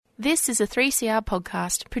This is a 3CR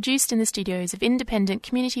podcast produced in the studios of independent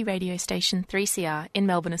community radio station 3CR in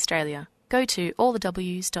Melbourne, Australia. Go to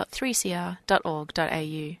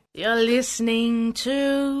allthews.3cr.org.au. You're listening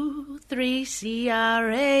to 3CR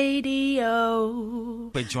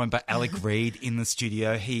Radio. We're joined by Alec Reade in the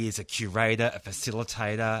studio. He is a curator, a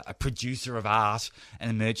facilitator, a producer of art,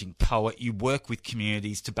 an emerging poet. You work with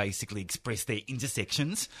communities to basically express their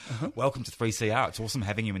intersections. Welcome to 3CR. It's awesome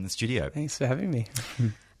having you in the studio. Thanks for having me.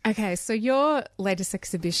 Okay, so your latest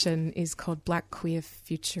exhibition is called Blak Queer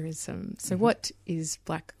Futurism. So what is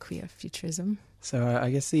Blak Queer Futurism? So I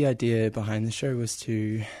guess the idea behind the show was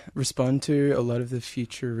to respond to a lot of the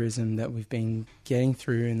futurism that we've been getting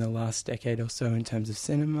through in the last decade or so in terms of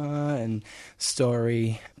cinema and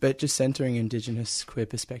story, but just centering Indigenous queer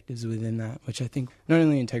perspectives within that, which I think not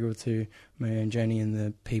only integral to my own journey and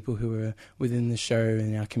the people who are within the show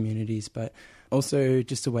and our communities, but also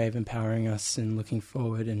just a way of empowering us and looking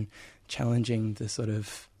forward and challenging the sort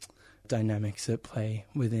of dynamics at play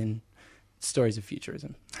within stories of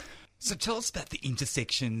futurism. So tell us about the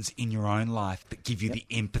intersections in your own life that give you the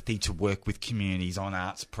empathy to work with communities on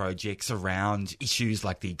arts projects around issues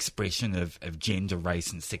like the expression of gender,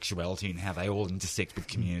 race and sexuality and how they all intersect with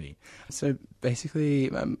community. So basically,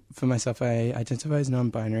 for myself, I identify as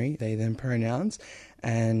non-binary, they, them pronouns,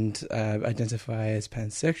 and identify as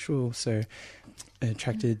pansexual, so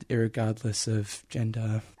attracted irregardless of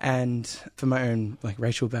gender. And for my own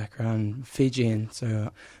racial background, Fijian,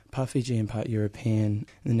 so part Fijian, part European.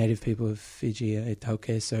 The native people of Fiji are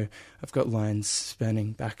Italke, so I've got lines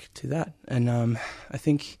spanning back to that. And I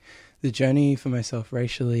think the journey for myself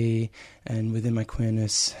racially and within my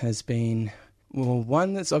queerness has been, well,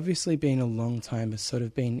 one that's obviously been a long time, has sort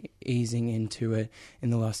of been easing into it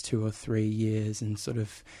in the last 2 or 3 years and sort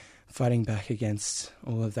of fighting back against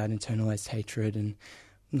all of that internalized hatred. And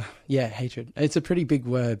hatred. It's a pretty big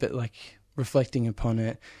word, but reflecting upon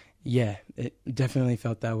it, it definitely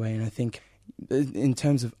felt that way. And I think in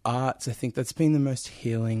terms of arts, I think that's been the most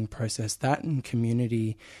healing process. That and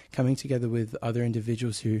community, coming together with other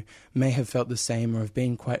individuals who may have felt the same or have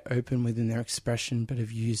been quite open within their expression but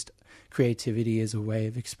have used creativity as a way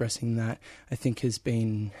of expressing that, I think has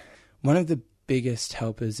been one of the biggest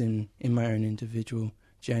helpers in my own individual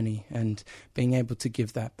journey, and being able to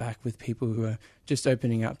give that back with people who are just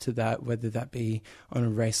opening up to that, whether that be on a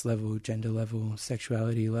race level, gender level,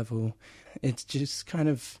 sexuality level. It just kind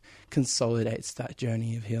of consolidates that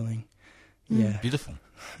journey of healing. Yeah. Beautiful.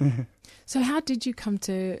 So how did you come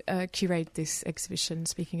to curate this exhibition,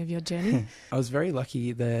 speaking of your journey? I was very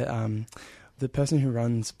lucky that the person who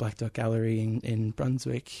runs Black Dot Gallery in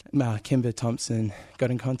Brunswick, Kimber Thompson,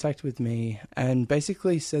 got in contact with me and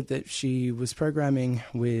basically said that she was programming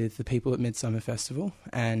with the people at Midsumma Festival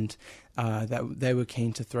and that they were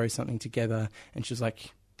keen to throw something together. And she was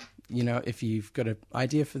like, if you've got an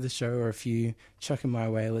idea for the show or if you chuck it my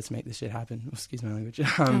way, let's make this shit happen. Excuse my language.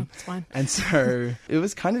 It's fine. And so it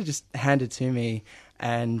was kind of just handed to me,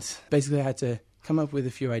 and basically I had to come up with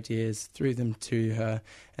a few ideas, threw them to her,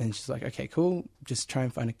 and she's like, okay, cool, just try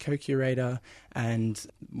and find a co-curator, and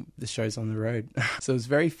the show's on the road. So it was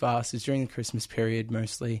very fast. It was during the Christmas period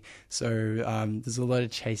mostly, so there's a lot of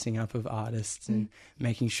chasing up of artists and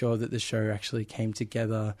making sure that the show actually came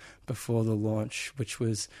together before the launch, which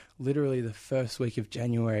was literally the first week of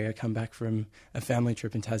January. I come back from a family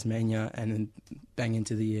trip in Tasmania and then bang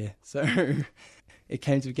into the year. So it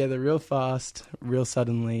came together real fast, real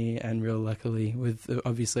suddenly, and real luckily, with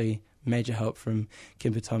obviously major help from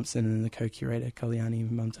Kimber Thompson and the co-curator, Kalyani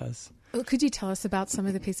Mumtaz. Well, could you tell us about some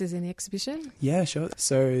of the pieces in the exhibition? Yeah, sure.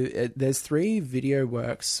 So there's 3 video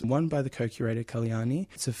works, one by the co-curator, Kalyani.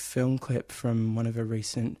 It's a film clip from one of her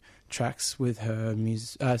recent tracks with her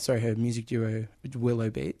music duo Willow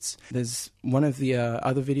Beats. There's one of the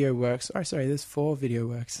other video works. There's 4 video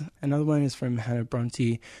works. Another one is from Hannah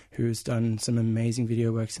Bronte, who's done some amazing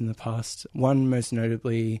video works in the past. One most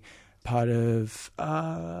notably part of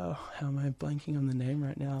how am I blanking on the name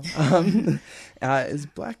right now? Is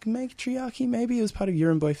Black Matriarchy, maybe. It was part of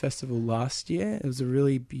Yurumboy Festival last year. It was a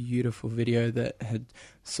really beautiful video that had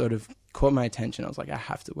sort of caught my attention. I was like, I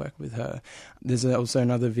have to work with her. There's also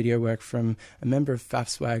another video work from a member of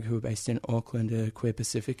FAFSWAG who are based in Auckland, a Queer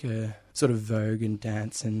Pacifica sort of Vogue and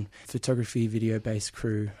dance and photography video-based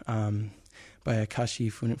crew by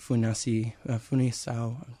Akashi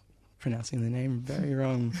Funisao. Pronouncing the name very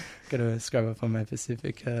wrong. Got to scrub up on my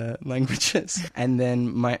Pacific languages. And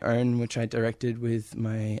then my own, which I directed with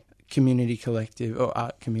my community collective, or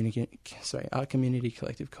art community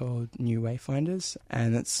collective called New Wayfinders,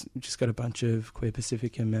 and it's just got a bunch of Queer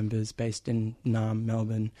Pacifica members based in Naarm,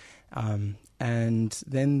 Melbourne. And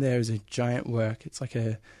then there's a giant work. It's like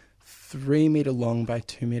a 3 metre long by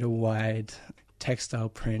 2 metre wide textile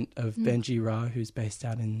print of Benji Ra, who's based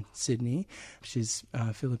out in Sydney. She's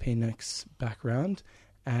Filipinx background.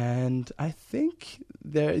 And I think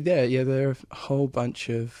there are a whole bunch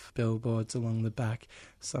of billboards along the back,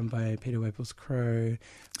 some by Peter Waples Crow.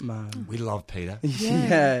 We love Peter.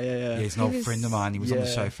 Yeah. He's an old friend of mine. He was on the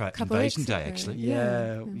show for Invasion Day, actually.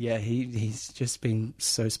 Yeah. He's just been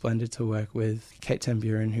so splendid to work with. Kate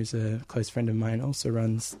Tamburan, who's a close friend of mine, also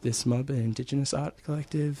runs this mob, an Indigenous art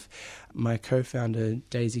collective. My co-founder,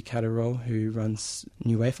 Daisy Catterall, who runs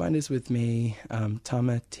New Wayfinders with me.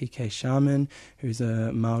 Tama TK Shaman, who's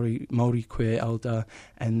a Maori queer elder.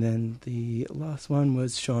 And then the last one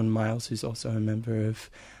was Sean Miles, who's also a member of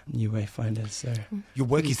New Wayfinders. So your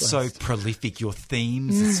work is so prolific. Your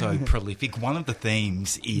themes are so prolific. One of the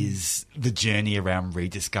themes is the journey around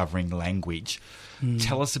rediscovering language.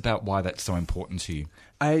 Tell us about why that's so important to you.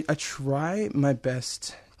 I try my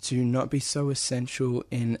best to not be so essential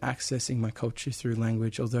in accessing my culture through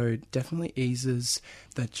language, although it definitely eases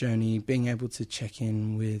that journey, being able to check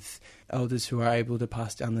in with elders who are able to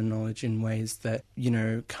pass down the knowledge in ways that,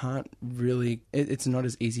 can't really... It's not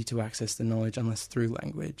as easy to access the knowledge unless through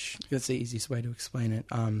language. That's the easiest way to explain it.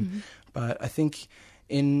 But I think...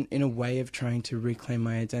 In a way of trying to reclaim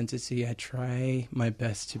my identity, I try my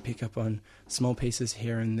best to pick up on small pieces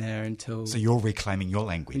here and there until... So you're reclaiming your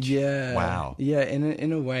language? Yeah. Wow. Yeah,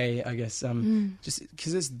 in a way, I guess, just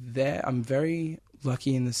because it's there, I'm very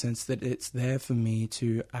lucky in the sense that it's there for me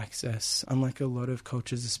to access, unlike a lot of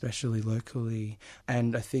cultures, especially locally.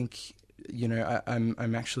 And I think...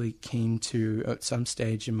 I'm actually keen to, at some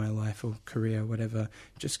stage in my life or career, whatever,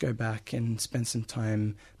 just go back and spend some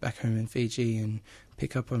time back home in Fiji and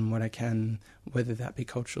pick up on what I can, whether that be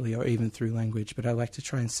culturally or even through language. But I like to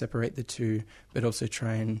try and separate the two, but also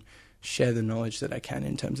try and share the knowledge that I can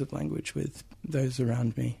in terms of language with those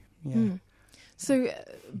around me. Yeah. So,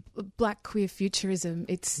 Blak Queer Futurism,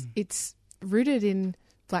 it's rooted in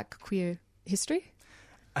Blak queer history?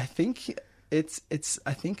 I think...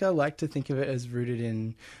 I think I like to think of it as rooted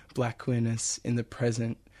in Black queerness in the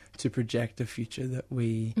present to project a future that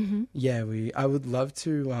I would love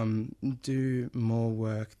to do more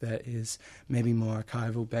work that is maybe more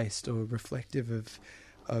archival based or reflective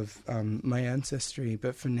of my ancestry.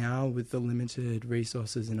 But for now, with the limited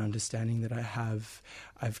resources and understanding that I have,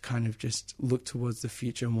 I've kind of just looked towards the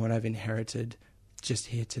future and what I've inherited just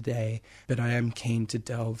here today, but I am keen to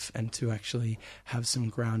delve and to actually have some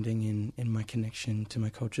grounding in my connection to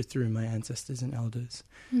my culture through my ancestors and elders.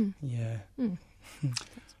 Yeah.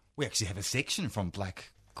 We actually have a section from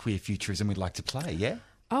Blak Queer Futurism we'd like to play, yeah?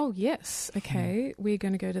 Oh, yes. Okay, we're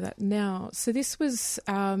going to go to that now. So this was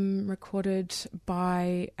recorded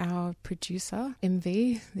by our producer,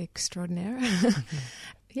 MV, the extraordinaire.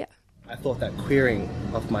 Yeah. I thought that queering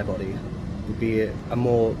of my body would be a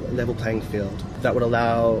more level playing field that would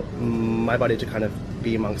allow my body to kind of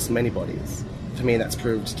be amongst many bodies. For me, that's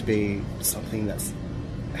proved to be something that's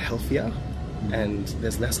healthier, and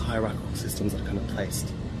there's less hierarchical systems that are kind of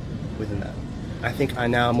placed within that. I think I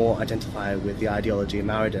now more identify with the ideology of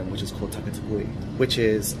Maoridom, which is called Takatapui, which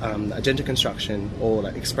is a gender construction or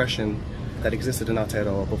like expression that existed in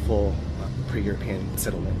Aotearoa before pre-European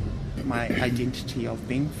settlement. My identity of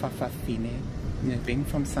being Whawhawhine, being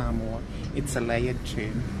from Samoa, it's a layered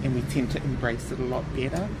term, and we tend to embrace it a lot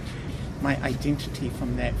better. My identity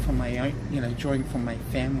from that, from my own, drawing from my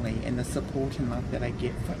family and the support and love that I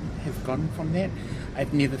have gotten from that,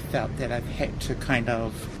 I've never felt that I've had to kind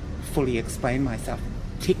of fully explain myself.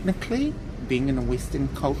 Technically, being in a Western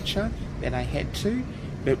culture, that I had to,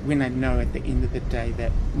 but when I know at the end of the day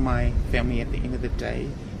that my family at the end of the day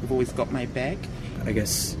have always got my back. I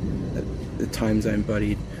guess at the times I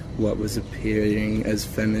embodied what was appearing as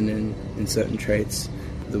feminine in certain traits,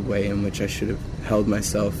 the way in which I should have held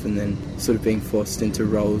myself, and then sort of being forced into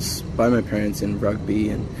roles by my parents in rugby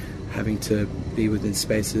and having to be within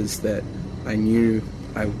spaces that I knew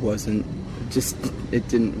I wasn't,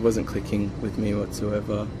 wasn't clicking with me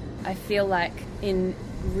whatsoever. I feel like in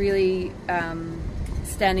really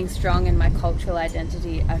standing strong in my cultural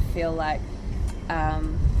identity, I feel like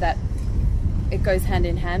that it goes hand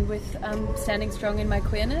in hand with standing strong in my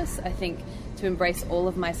queerness. I think to embrace all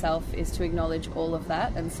of myself is to acknowledge all of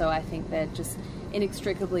that, and so I think they're just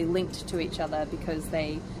inextricably linked to each other because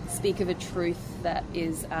they speak of a truth that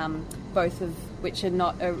is both of which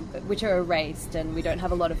are erased, and we don't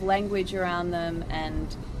have a lot of language around them,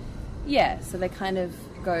 and so they kind of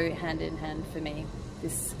go hand in hand for me.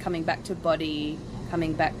 This coming back to body,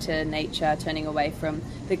 coming back to nature, turning away from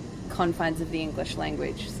the confines of the English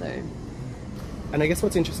language. So And I guess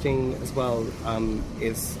what's interesting as well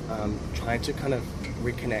is trying to kind of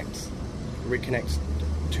reconnect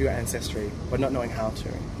to your ancestry, but not knowing how to.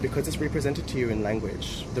 Because it's represented to you in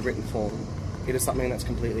language, the written form, it is something that's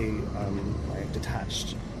completely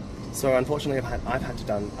detached. So unfortunately, I've had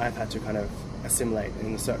to kind of assimilate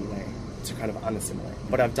in a certain way to kind of unassimilate.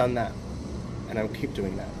 But I've done that, and I'll keep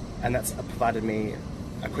doing that. And that's provided me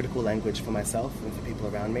a critical language for myself and for people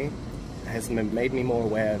around me. It has made me more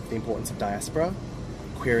aware of the importance of diaspora,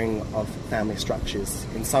 queering of family structures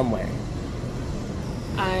in some way.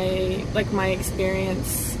 I, like, my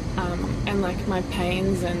experience and, like, my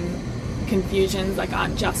pains and confusions, like,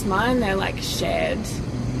 aren't just mine, they're, like, shared.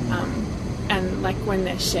 And, like, when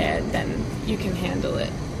they're shared, then you can handle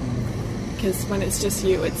it. Because when it's just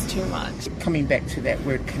you, it's too much. Coming back to that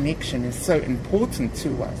word connection is so important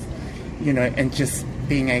to us, you know, and just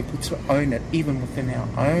being able to own it, even within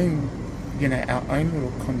our own, you know, our own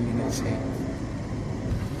little community.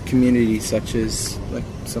 Communities such as like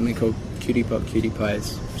something called Cutie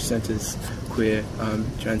Pies, which centres queer,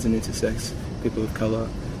 trans and intersex people of colour,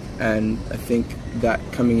 and I think that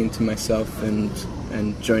coming into myself and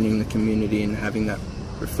joining the community and having that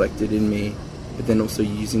reflected in me, but then also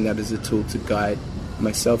using that as a tool to guide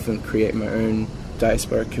myself and create my own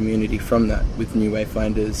diaspora community from that with new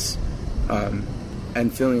wayfinders,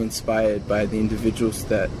 and feeling inspired by the individuals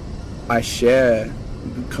that I share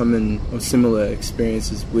common or similar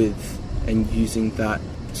experiences with, and using that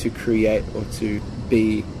to create or to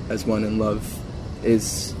be as one in love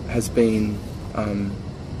has been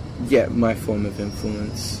my form of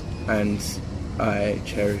influence, and I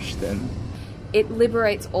cherish them. It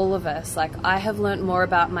liberates all of us. Like, I have learnt more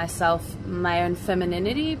about myself, my own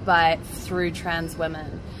femininity, through trans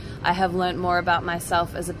women. I have learnt more about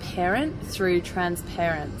myself as a parent through trans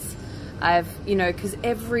parents. Because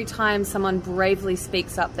every time someone bravely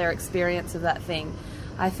speaks up their experience of that thing,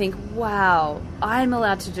 I think, wow, I'm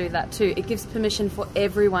allowed to do that too. It gives permission for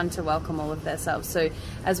everyone to welcome all of themselves. So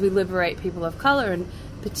as we liberate people of colour, and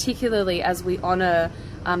particularly as we honour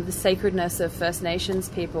the sacredness of First Nations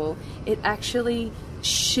people, it actually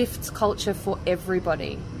shifts culture for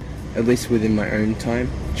everybody. At least within my own time,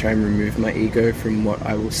 try and remove my ego from what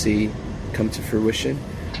I will see come to fruition.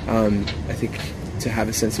 I think to have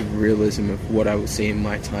a sense of realism of what I will see in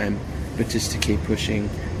my time, but just to keep pushing,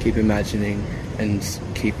 keep imagining, and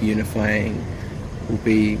keep unifying will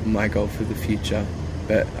be my goal for the future.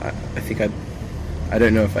 But I think I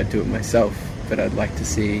don't know if I'd do it myself, but I'd like to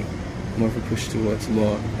see more of a push towards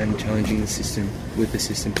law and challenging the system with the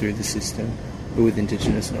system through the system, but with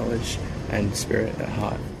Indigenous knowledge and spirit at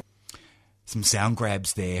heart. Some sound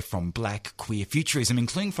grabs there from Blak Queer Futurism,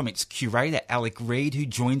 including from its curator, Alec Reade, who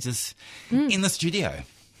joins us in the studio.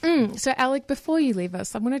 So, Alec, before you leave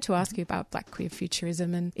us, I wanted to ask you about Blak Queer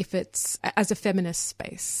Futurism and if it's as a feminist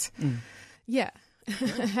space. Yeah.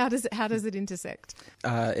 How does it intersect?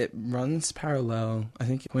 It runs parallel, I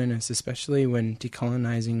think, queerness, especially when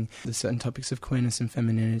decolonising the certain topics of queerness and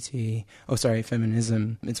feminism.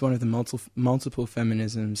 It's one of the multiple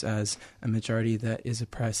feminisms as a majority that is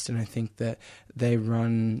oppressed, and I think that they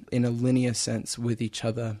run in a linear sense with each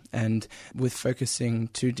other, and with focusing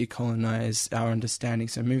to decolonise our understanding,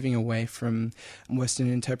 so moving away from Western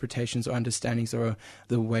interpretations or understandings or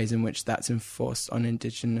the ways in which that's enforced on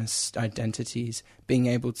Indigenous identities, being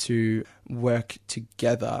able to work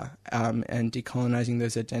together and decolonising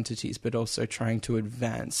those identities, but also trying to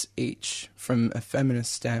advance each from a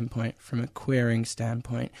feminist standpoint, from a queering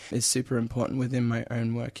standpoint, is super important within my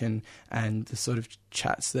own work and the sort of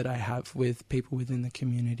chats that I have with people within the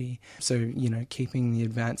community. So, keeping the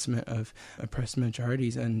advancement of oppressed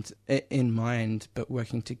majorities and in mind, but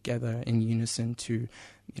working together in unison to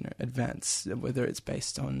advance, whether it's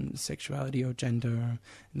based on sexuality or gender, or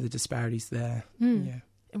the disparities there. Yeah.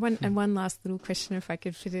 One last little question, if I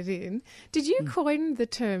could fit it in. Did you coin the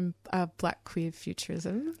term Blak Queer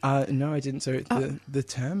Futurism? No, I didn't. So the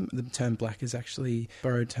term Black is actually a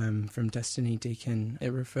borrowed term from Destiny Deacon.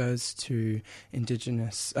 It refers to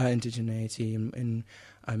indigeneity, and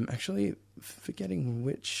I'm actually forgetting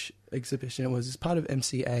which exhibition it was. It's part of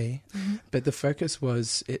MCA, but the focus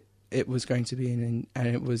was it was going to be and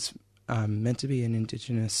it was meant to be an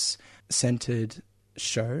Indigenous-centred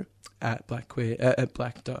show at Black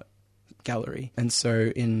Gallery. And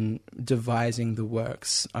so in devising the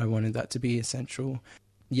works, I wanted that to be a central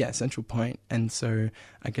point. And so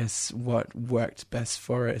I guess what worked best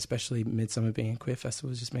for it, especially Midsumma being a queer festival,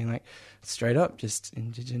 was just being like, straight up, just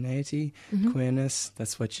indigeneity, queerness,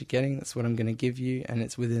 that's what you're getting, that's what I'm going to give you, and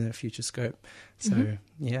it's within a future scope. So,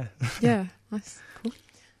 yeah. Yeah, nice, cool.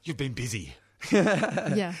 You've been busy.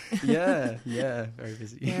 Yeah. Yeah, very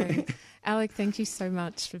busy. Yeah. Alec, thank you so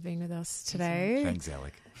much for being with us today. Thanks,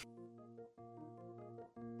 Alec.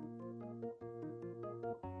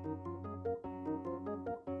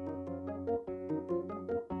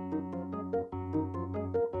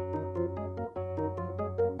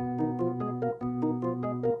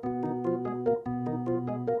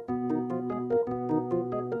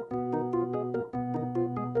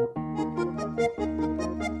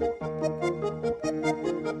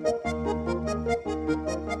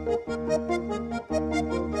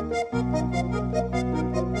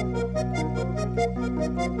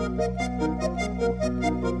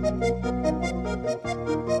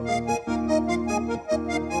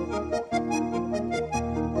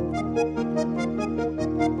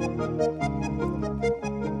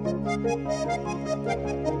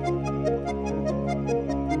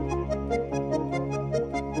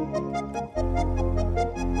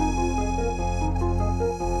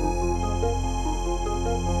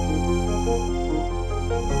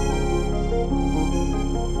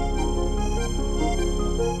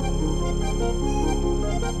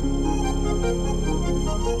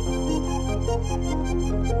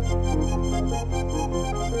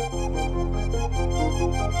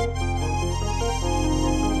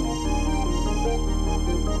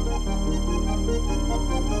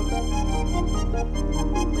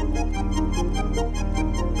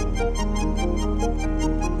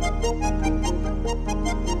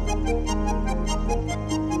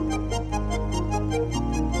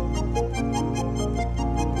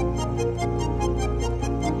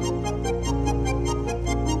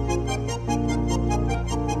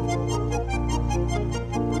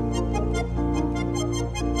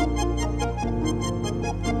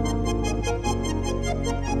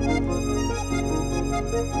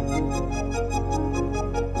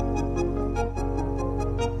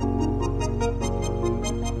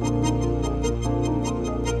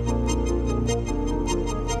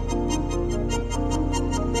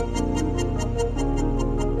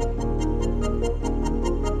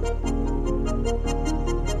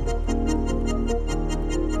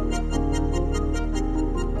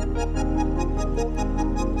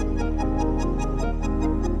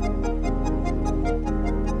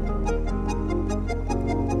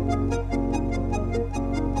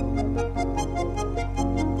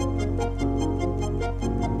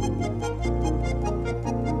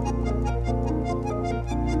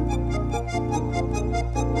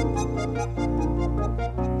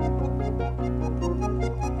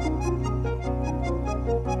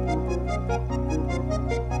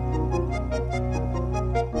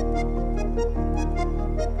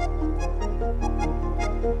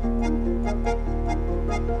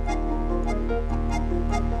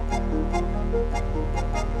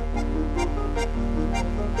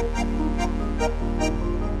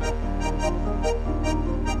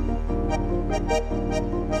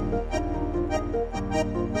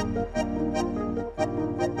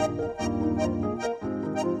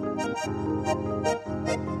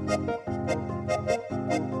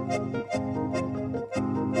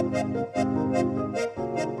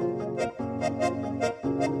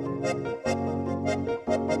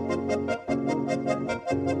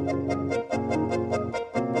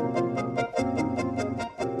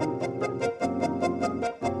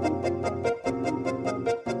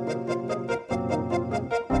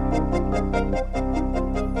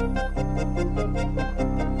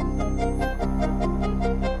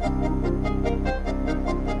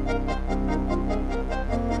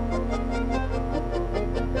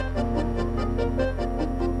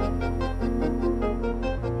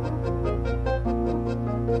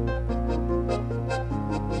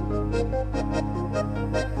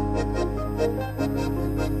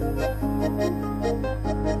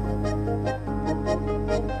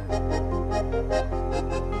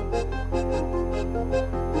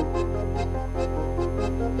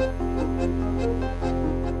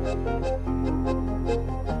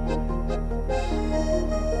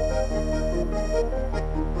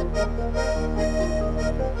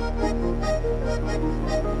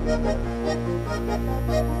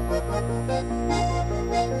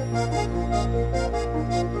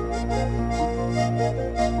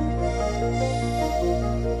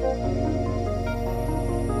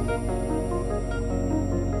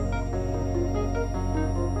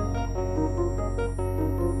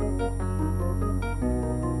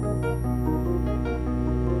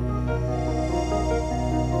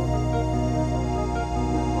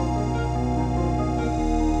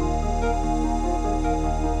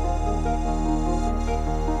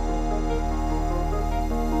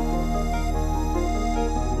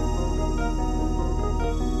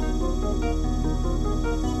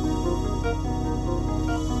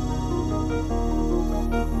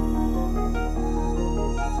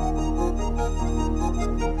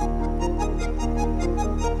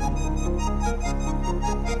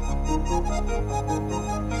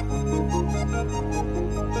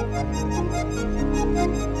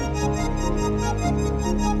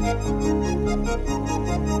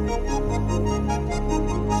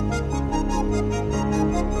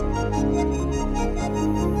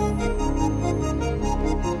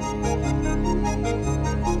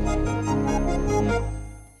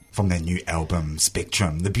 from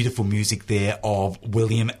Spectrum. The beautiful music there of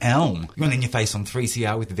William Elm. You're on In Your Face on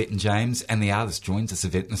 3CR with Yvette and James, and the artist joins us,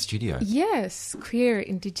 Yvette, in the studio. Yes, queer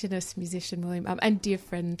Indigenous musician William Elm, and dear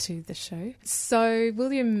friend to the show. So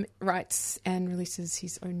William writes and releases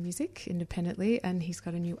his own music independently, and he's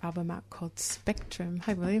got a new album out called Spectrum.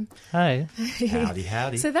 Hi, William. Hi. Howdy,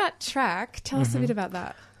 howdy. So that track, tell us a bit about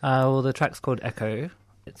that. Well, the track's called Echo.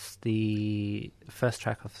 It's the first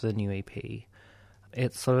track of the new EP.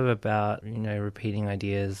 It's sort of about, repeating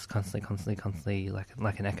ideas constantly,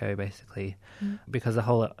 like an echo, basically. Because the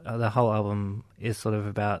whole album is sort of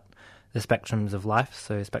about the spectrums of life,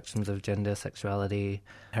 so spectrums of gender, sexuality,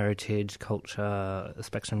 heritage, culture,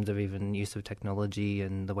 spectrums of even use of technology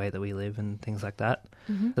and the way that we live and things like that.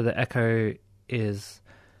 So the echo is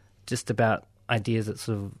just about ideas that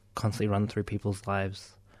sort of constantly run through people's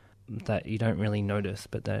lives that you don't really notice,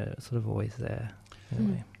 but they're sort of always there in a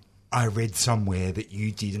way. I read somewhere that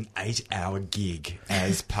you did an 8-hour gig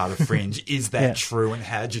as part of Fringe. Is that true, and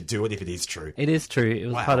how did you do it if it is true? It is true. It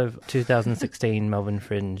was part of 2016 Melbourne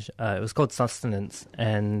Fringe. It was called Sustenance,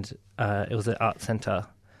 and it was at Art Centre,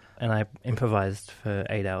 and I improvised for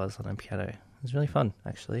 8 hours on a piano. It was really fun,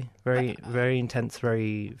 actually. Very, very intense,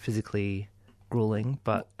 very physically gruelling.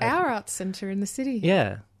 But our Art Centre in the city.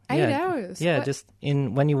 Yeah. 8 hours? Yeah, what? just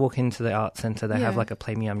when you walk into the Art Centre, they have like a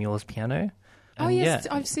Play Me I'm Yours piano. And yes,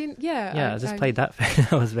 I've seen, I just played that for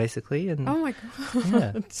 8 hours, basically. And, oh, my God.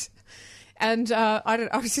 Yeah. And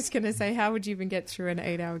I was just going to say, how would you even get through an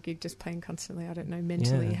 8-hour gig just playing constantly? I don't know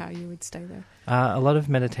mentally how you would stay there. A lot of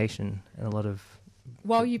meditation and a lot of...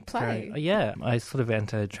 While you play? I sort of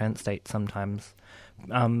enter a trance state sometimes.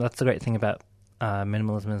 That's the great thing about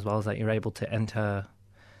minimalism as well, is that you're able to enter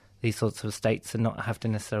these sorts of states and not have to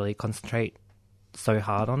necessarily concentrate so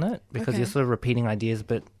hard on it, because you're sort of repeating ideas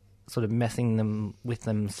but sort of messing with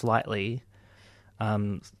them slightly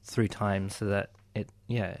through time, so that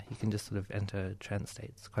you can just sort of enter trance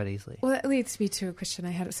states quite easily. Well, that leads me to a question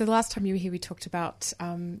I had. So the last time you were here, we talked about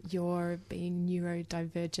your being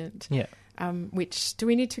neurodivergent. Yeah. Which, do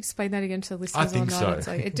we need to explain that again to the listeners? I think or not?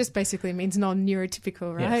 so. It just basically means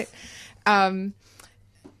non-neurotypical, right? Yes.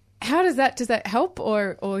 How does that help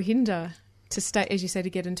or hinder to stay, as you say, to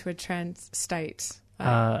get into a trance state?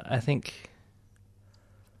 I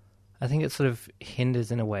think it sort of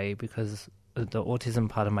hinders in a way, because the autism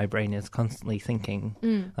part of my brain is constantly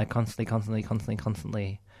thinking, like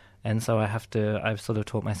constantly. And so I've sort of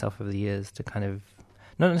taught myself over the years to kind of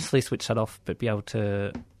not necessarily switch that off, but be able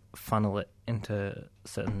to funnel it into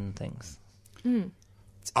certain things.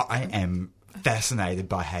 I am fascinated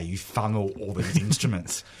by how you funnel all these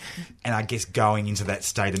instruments, and I guess going into that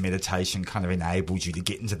state of meditation kind of enables you to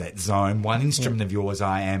get into that zone. One instrument of yours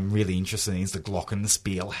I am really interested in is the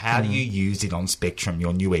glockenspiel. How do you use it on Spectrum,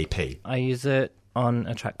 your new EP? I use it on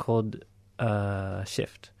a track called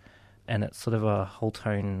Shift, and it's sort of a whole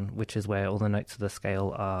tone, which is where all the notes of the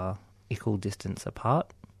scale are equal distance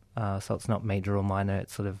apart, so it's not major or minor.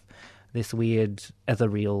 It's sort of this weird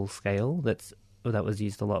ethereal scale that was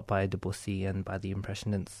used a lot by Debussy and by the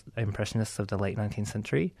Impressionists of the late 19th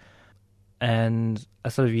century. And I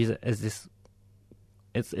sort of use it as this...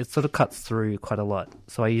 It sort of cuts through quite a lot.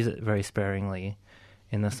 So I use it very sparingly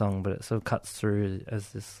in the song, but it sort of cuts through as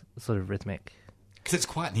this sort of rhythmic... Because it's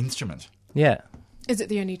quite an instrument. Yeah. Is it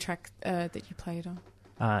the only track that you played on?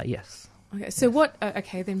 Yes. Okay, so what...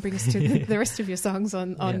 then bring us to the rest of your songs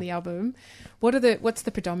on the album. What's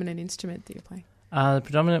the predominant instrument that you're playing? The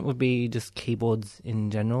predominant would be just keyboards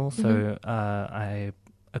in general. So I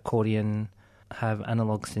accordion, have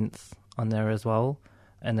analog synth on there as well,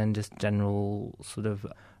 and then just general sort of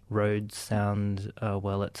Rhodes sound,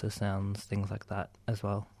 Wurlitzer sounds, things like that as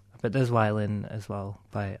well. But there's violin as well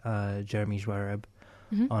by Jeremy Zwereb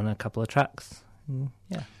on a couple of tracks.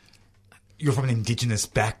 Yeah. You're from an Indigenous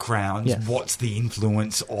background. Yes. What's the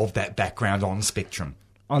influence of that background on Spectrum?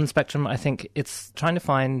 On Spectrum, I think it's trying to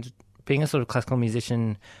find... Being a sort of classical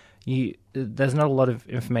musician, there's not a lot of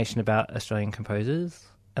information about Australian composers,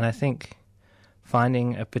 and I think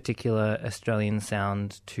finding a particular Australian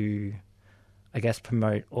sound to, I guess,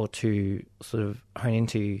 promote or to sort of hone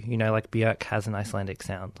into, like Björk has an Icelandic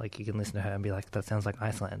sound. Like, you can listen to her and be like, that sounds like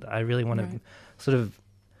Iceland. I really want to sort of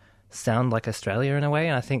sound like Australia in a way,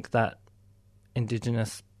 and I think that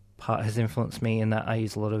Indigenous part has influenced me in that I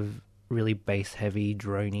use a lot of really bass-heavy,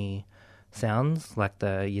 droney sounds, like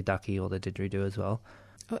the yidaki or the didgeridoo as well.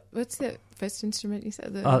 What's the first instrument you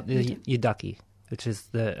said? The yidaki, which is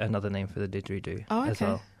another name for the didgeridoo as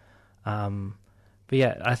well. But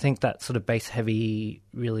yeah, I think that sort of bass-heavy,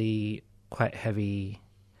 really quite heavy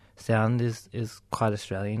sound is quite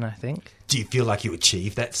Australian, I think. Do you feel like you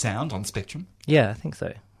achieved that sound on Spectrum? Yeah, I think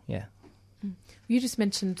so, yeah. You just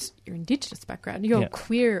mentioned your Indigenous background, your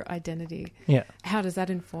queer identity. Yeah. How does that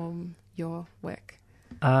inform your work?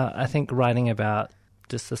 I think writing about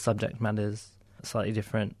just the subject matters slightly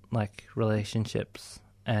different, like relationships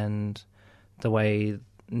and the way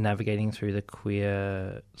navigating through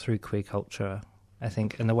queer culture, I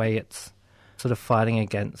think, and the way it's sort of fighting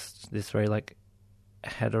against this very like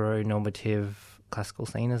heteronormative classical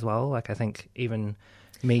scene as well. Like I think even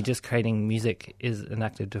me just creating music is an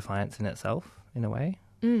act of defiance in itself, in a way.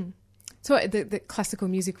 So the classical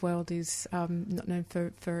music world is not known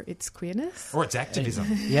for its queerness? Or its activism.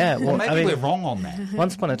 Yeah. Well, maybe we're wrong on that.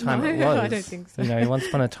 Once upon a time it was. I don't think so. Once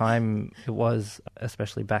upon a time it was,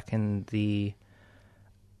 especially back in the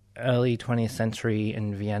early 20th century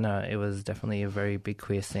in Vienna, it was definitely a very big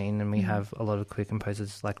queer scene, and we have a lot of queer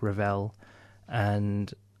composers like Ravel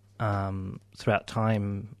and throughout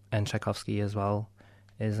time, and Tchaikovsky as well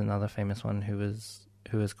is another famous one who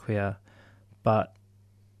was queer. But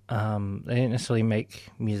they didn't necessarily make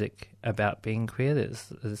music about being queer.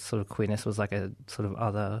 This sort of queerness was like a sort of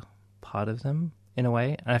other part of them in a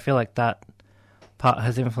way. And I feel like that part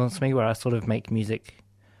has influenced me, where I sort of make music,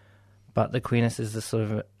 but the queerness is the sort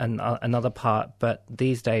of another part. But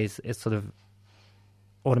these days it sort of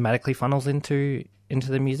automatically funnels into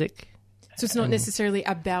the music. So it's not necessarily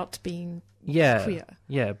about being queer.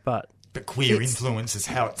 Yeah, but queer influences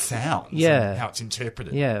how it sounds, and how it's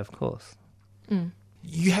interpreted. Yeah, of course.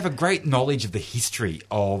 You have a great knowledge of the history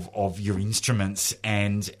of your instruments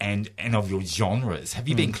and of your genres. Have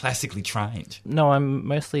you been classically trained? No, I'm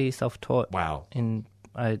mostly self-taught. Wow.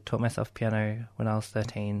 I taught myself piano when I was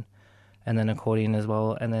 13, and then accordion as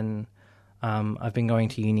well. And then I've been going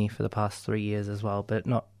to uni for the past 3 years as well, but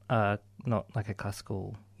not like a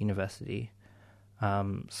classical university.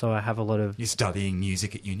 So I have a lot of... You're studying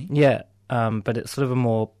music at uni? Yeah, but it's sort of a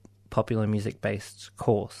more popular music-based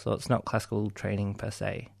course, so it's not classical training per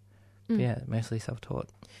se. Yeah, mostly self-taught.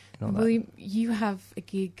 William, you have a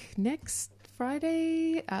gig next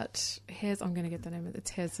Friday at Hares. I'm going to get the name of it.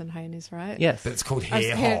 It's Hares and Hyenas, right? Yes. But it's called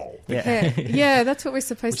Hair Hole. Yeah, that's what we're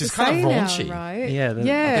supposed to say kind of raunchy. now, right? Yeah. I've got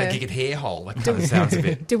a gig at Hair Hole. That kind of sounds a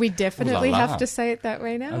bit... Do we definitely have to say it that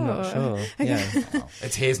way now? I'm not sure. Yeah.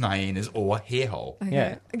 It's Hares and Hyenas or Hair Hole. Okay.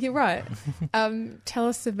 Yeah. You're right. Tell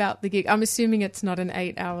us about the gig. I'm assuming it's not an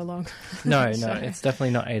 8-hour long No, show. it's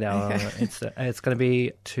definitely not 8 hour. Okay. It's going to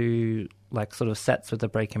be 2 like sort of sets with a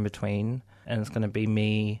break in between, and it's going to be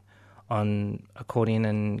me on accordion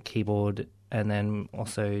and keyboard, and then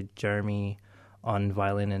also Jeremy on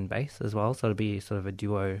violin and bass as well. So it'll be sort of a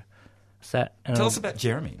duo set. And Tell us about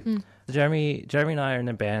Jeremy. Jeremy and I are in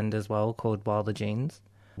a band as well called Wilder Jeans,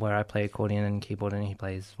 where I play accordion and keyboard and he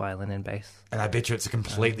plays violin and bass. And I bet you it's a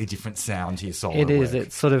completely different sound to your solo It is. work.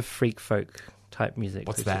 It's sort of freak folk type music.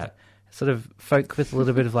 What's that? Sort of folk with a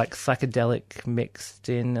little bit of like psychedelic mixed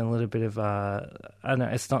in, and a little bit of I don't know.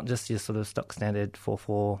 It's not just your sort of stock standard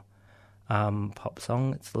 4/4 pop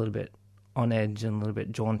song. It's a little bit on edge and a little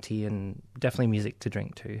bit jaunty, and definitely music to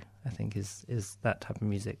drink to, I think is that type of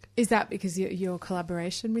music. Is that because your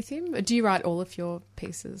collaboration with him? Do you write all of your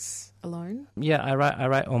pieces alone? Yeah, I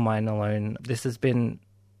write all mine alone. This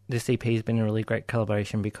EP has been a really great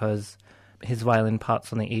collaboration because his violin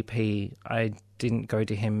parts on the EP, I didn't go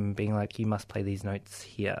to him being like, you must play these notes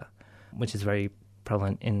here, which is very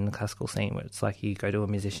prevalent in the classical scene, where it's like you go to a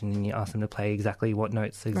musician and you ask them to play exactly what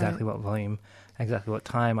notes, exactly what volume, exactly what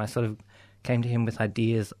time. I sort of came to him with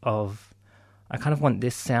ideas of, I kind of want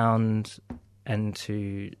this sound and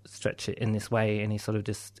to stretch it in this way, and he sort of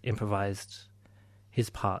just improvised his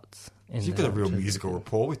parts. You've got a real musical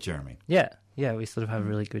rapport with Jeremy. Yeah, we sort of have a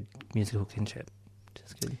really good musical kinship, which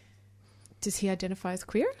is good. Does he identify as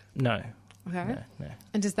queer? No. Okay. No.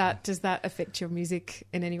 And does that affect your music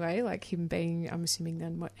in any way? Like him being, I'm assuming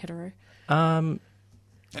then, what, hetero?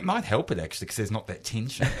 It might help it, actually, because there's not that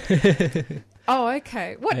tension. Oh,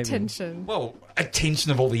 okay. What Maybe. tension? Well, a tension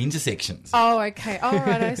of all the intersections. Oh, okay. All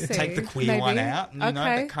right, I see. Take the queer one out, and,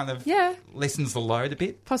 that kind of lessens the load a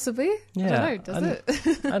bit. Possibly. Yeah. I don't know, does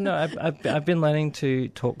it? I know. I've been learning to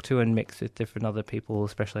talk to and mix with different other people,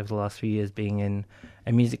 especially over the last few years being in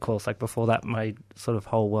a music course. Like before that, my sort of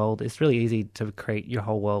whole world, it's really easy to create your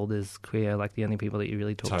whole world as queer. Like the only people that you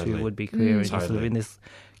really talk to would be queer, and you're sort of in this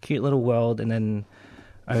cute little world, and then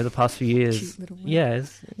over the past few years,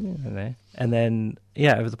 and then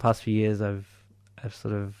over the past few years, I've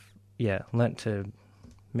sort of learnt to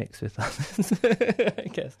mix with others. I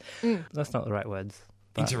guess that's not the right words.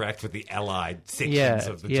 But interact with the allied sections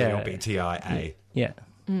of the GLBTIA. Yeah.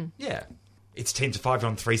 Yeah. It's 10 to 5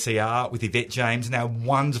 on 3CR with Yvette James and our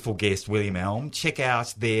wonderful guest, William Elm. Check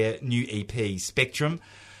out their new EP, Spectrum.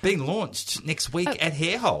 being launched next week at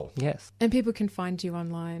Hairhole. Yes. And people can find you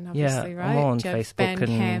online, obviously, right? I'm on Do you have Facebook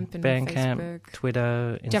Bandcamp and Bandcamp, Facebook.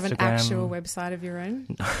 Twitter, Instagram. Do you have an actual website of your own?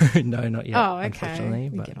 No, not yet. Oh, okay. Unfortunately,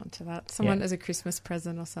 We but get onto that. Someone as a Christmas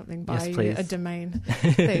present or something, buy Yes, you please. a domain.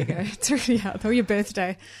 There you go. It's really out. Or your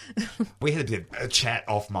birthday. We had a bit of a chat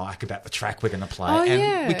off mic about the track we're going to play, Oh, and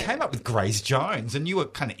yeah. we came up with Grace Jones, and you were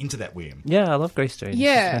kind of into that, William. yeah, I love Grace Jones.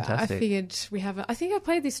 Yeah, She's fantastic. I figured we have. I think I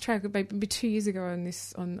played this track maybe 2 years ago on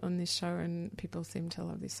this show, and people seem to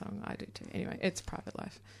love this song. I do too. Anyway, it's Private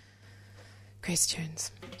Life. Grace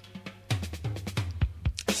Jones.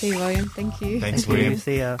 See you, William. Thank you. Thanks, Thank you. William.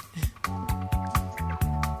 See ya.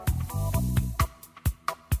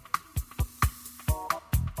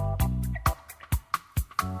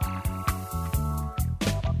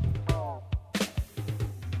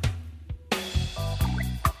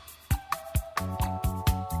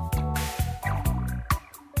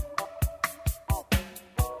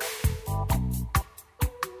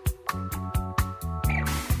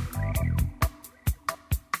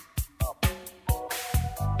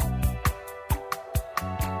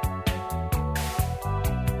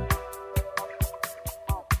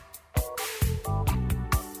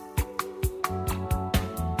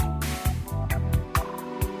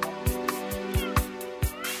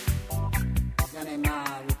 Johnny Ma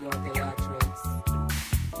with your theatrics,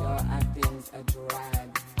 your acting's a drag.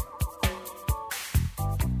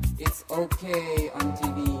 It's okay on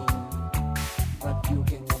TV, but you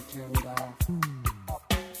can turn it off.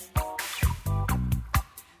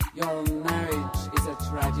 Your marriage is a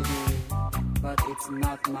tragedy, but it's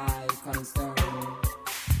not my concern.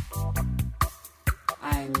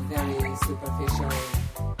 I'm very superficial.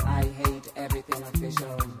 I hate everything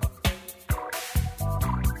official.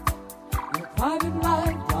 Your private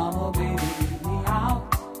life drama, baby, leave me out.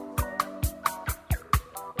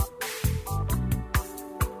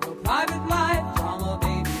 Your private life drama,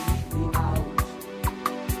 baby, leave me out.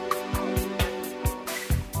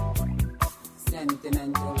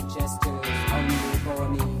 Sentimental gestures only bore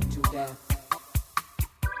me to death.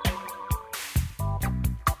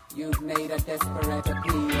 You've made a desperate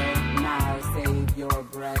appeal, now save your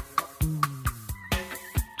breath.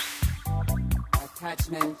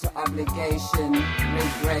 Attachment to obligation,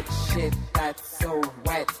 regret shit that's so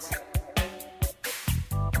wet.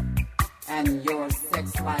 And your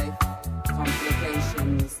sex life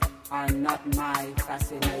complications are not my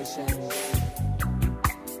fascination. Your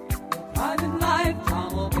private life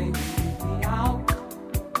drama, baby, leave me out.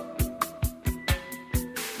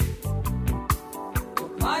 Your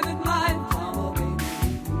private life drama, baby,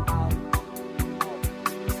 leave me out.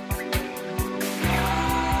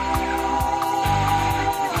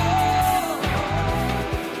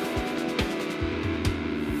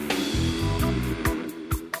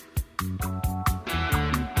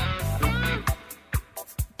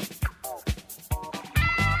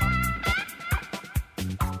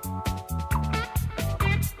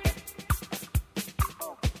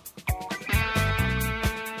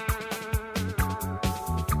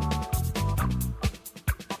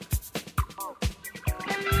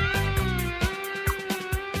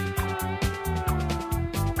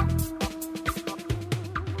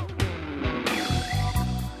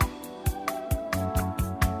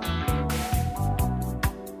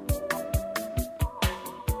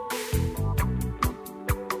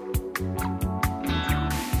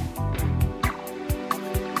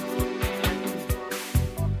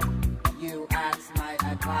 You ask my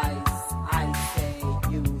advice, I say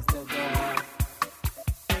use the door.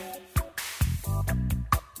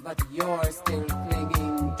 But you're still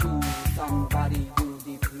clinging to somebody you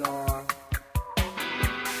deplore.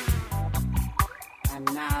 And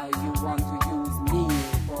now you want to use me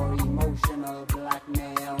for emotional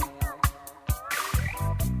blackmail.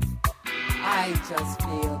 I just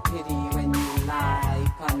feel pity when you lie,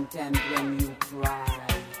 contempt when you cry.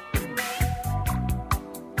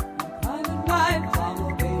 Private life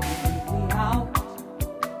drama, baby, leave me out.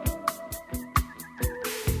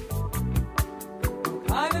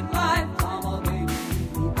 Private life drama, baby,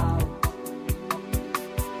 leave me out.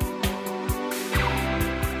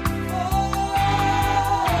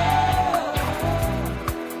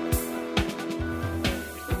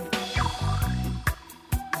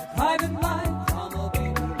 Private life drama,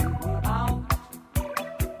 baby, leave me out.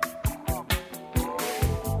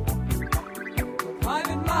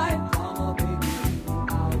 Private life drama, baby, leave me out.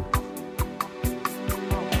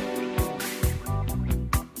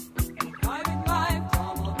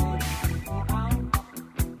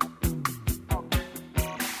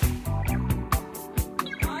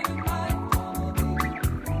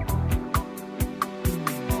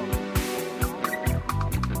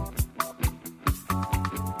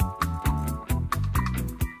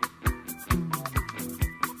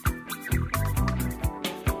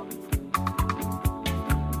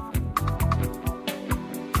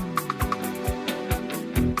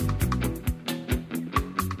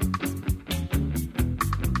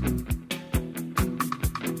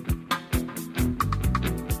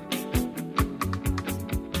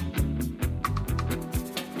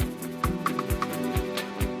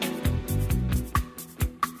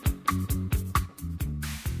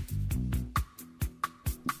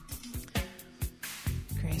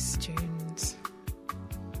 Grace Jones.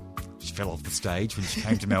 She fell off the stage when she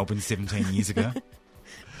came to Melbourne 17 years ago.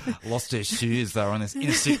 Lost her shoes. They were in a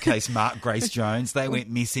suitcase marked Grace Jones. They went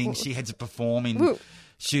missing. She had to perform in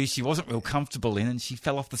shoes she wasn't real comfortable in, and she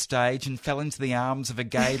fell off the stage and fell into the arms of a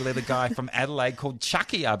gay leather guy from Adelaide called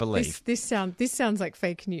Chucky, I believe. This sounds like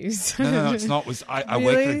fake news. No, it's not. I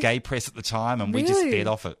worked for the gay press at the time, and we just fed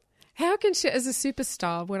off it. How can she, as a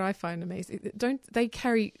superstar, what I find amazing, don't they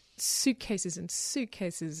carry suitcases and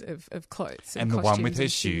suitcases of clothes and the one with her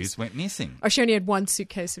shoes went missing. Oh, she only had one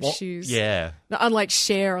suitcase of shoes. Yeah. Unlike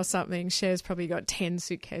Cher or something, Cher's probably got 10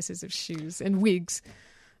 suitcases of shoes and wigs.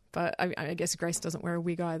 But I guess Grace doesn't wear a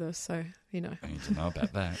wig either, so, you know. I need to know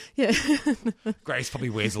about that. Yeah. Grace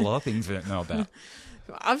probably wears a lot of things we don't know about.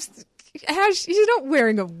 She's not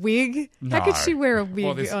wearing a wig. No. How could she wear a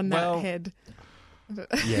wig on that head?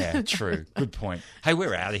 Yeah, true. Good point. Hey,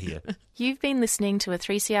 we're out of here. You've been listening to a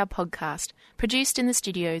 3CR podcast produced in the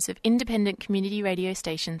studios of independent community radio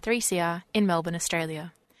station 3CR in Melbourne,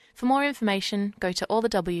 Australia. For more information, go to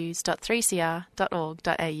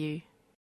allthews.3cr.org.au.